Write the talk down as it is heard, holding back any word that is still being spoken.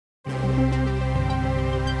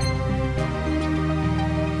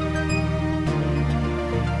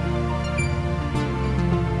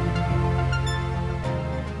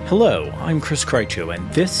Hello, I'm Chris Krycho,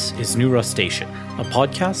 and this is New Rustation, a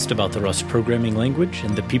podcast about the Rust programming language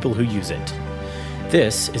and the people who use it.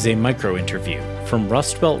 This is a micro-interview from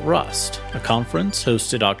Rust Belt Rust, a conference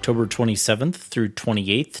hosted October 27th through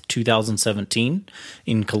 28th, 2017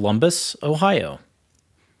 in Columbus, Ohio.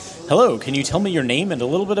 Hello, can you tell me your name and a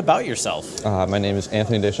little bit about yourself? My name is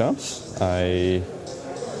Anthony Deschamps.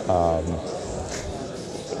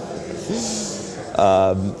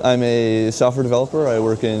 I'm a software developer. I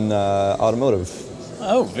work in automotive.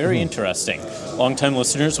 Oh, very interesting. Longtime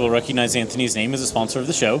listeners will recognize Anthony's name as a sponsor of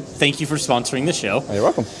the show. Thank you for sponsoring the show. You're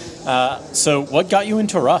welcome. So what got you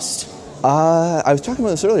into Rust? I was talking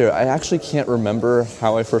about this earlier. I actually can't remember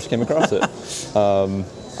how I first came across it.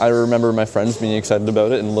 I remember my friends being excited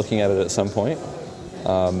about it and looking at it at some point.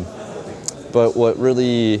 But what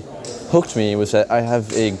really hooked me was that I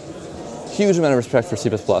have a huge amount of respect for C++.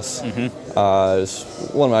 It's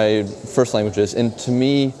one of my first languages, and to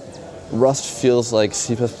me, Rust feels like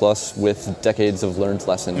C++ with decades of learned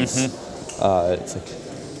lessons. It's like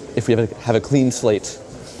if we have a clean slate,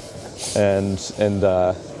 and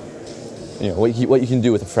what you can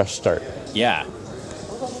do with a fresh start. Yeah.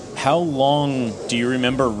 How long do you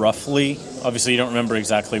remember roughly? Obviously, you don't remember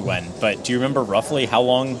exactly when, but do you remember roughly how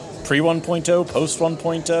long pre 1.0, post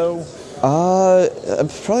 1.0?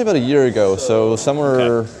 Probably about a year ago. So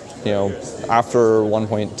somewhere, after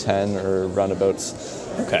 1.10 or roundabouts.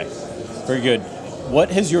 Okay. Very good.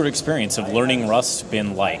 What has your experience of learning Rust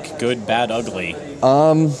been like? Good, bad, ugly?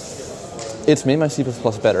 It's made my C++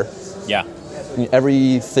 better. Yeah.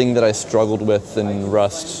 Everything that I struggled with in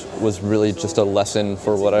Rust was really just a lesson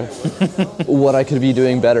for what I could be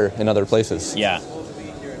doing better in other places. Yeah.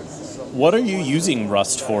 What are you using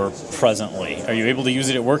Rust for presently? Are you able to use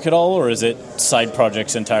it at work at all, or is it side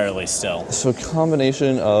projects entirely still? So a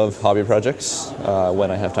combination of hobby projects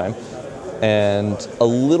when I have time, and a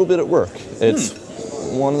little bit at work. It's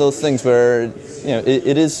one of those things where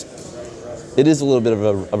it is a little bit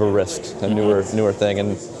of a risk, a newer thing,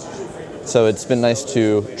 and so it's been nice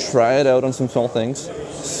to try it out on some small things,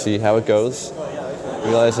 see how it goes,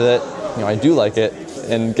 realize that I do like it,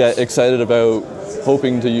 and get excited about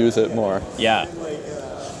hoping to use it more. Yeah.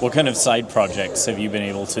 What kind of side projects have you been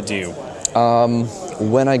able to do?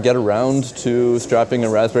 When I get around to strapping a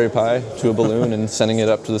Raspberry Pi to a balloon and sending it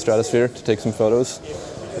up to the stratosphere to take some photos,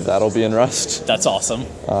 that'll be in Rust. That's awesome.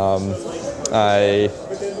 I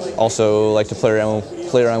also like to play around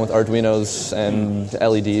with Arduinos, and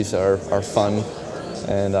LEDs are fun,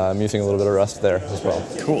 and I'm using a little bit of Rust there as well.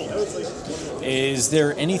 Cool. Is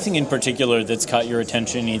there anything in particular that's caught your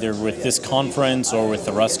attention, either with this conference or with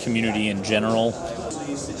the Rust community in general?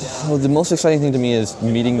 Well, the most exciting thing to me is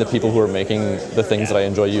meeting the people who are making the things that I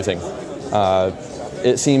enjoy using.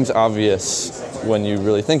 It seems obvious when you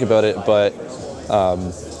really think about it, but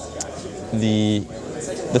the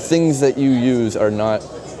things that you use are not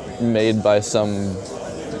made by some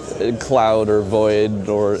cloud or void,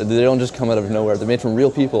 or they don't just come out of nowhere. They're made from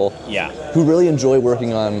real people who really enjoy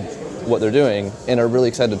working on what they're doing and are really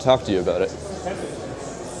excited to talk to you about it.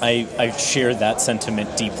 I share that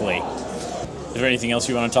sentiment deeply. Is there anything else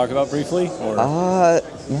you want to talk about briefly? Or? Not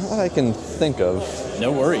that I can think of.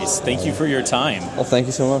 No worries. Thank you for your time. Well, thank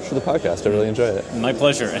you so much for the podcast. I really enjoyed it. My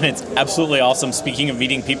pleasure. And it's absolutely awesome. Speaking of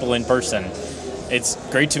meeting people in person, it's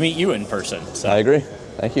great to meet you in person. So. I agree.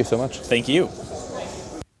 Thank you so much. Thank you.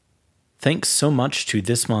 Thanks so much to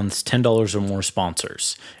this month's $10 or more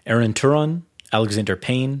sponsors: Aaron Turon, Alexander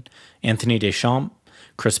Payne, Anthony Deschamps,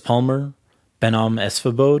 Chris Palmer, Behnam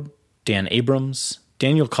Esfabod, Dan Abrams,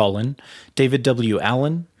 Daniel Collin, David W.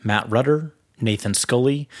 Allen, Matt Rutter, Nathan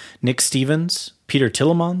Scully, Nick Stevens, Peter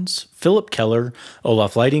Tillemans, Philip Keller,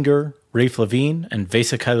 Olaf Leidinger, Rafe Levine, and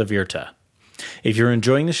Vesa Kailavirta. If you're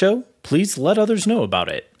enjoying the show, please let others know about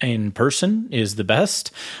it. In person is the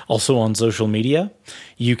best. Also on social media.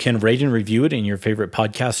 You can rate and review it in your favorite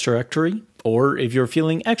podcast directory. Or if you're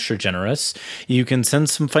feeling extra generous, you can send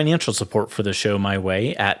some financial support for the show my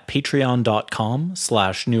way at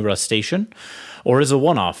patreon.com/newrustation, or as a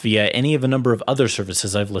one-off via any of a number of other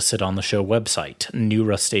services I've listed on the show website,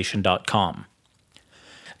 newrustation.com.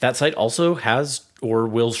 That site also has, or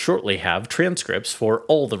will shortly have, transcripts for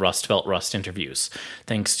all the Rust Belt Rust interviews,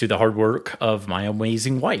 thanks to the hard work of my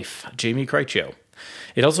amazing wife, Jamie Krycho.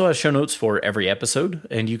 It also has show notes for every episode,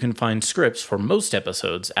 and you can find scripts for most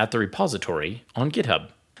episodes at the repository on GitHub.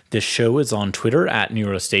 This show is on Twitter at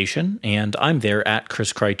NeuroStation, and I'm there at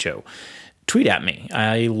Chris Krycho. Tweet at me.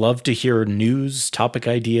 I love to hear news, topic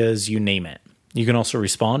ideas, you name it. You can also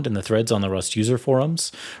respond in the threads on the Rust user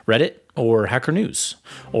forums, Reddit, or Hacker News.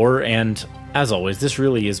 Or, and as always, this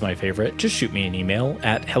really is my favorite, just shoot me an email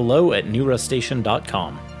at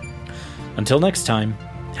hello@newrustation.com. Until next time,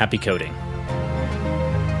 happy coding.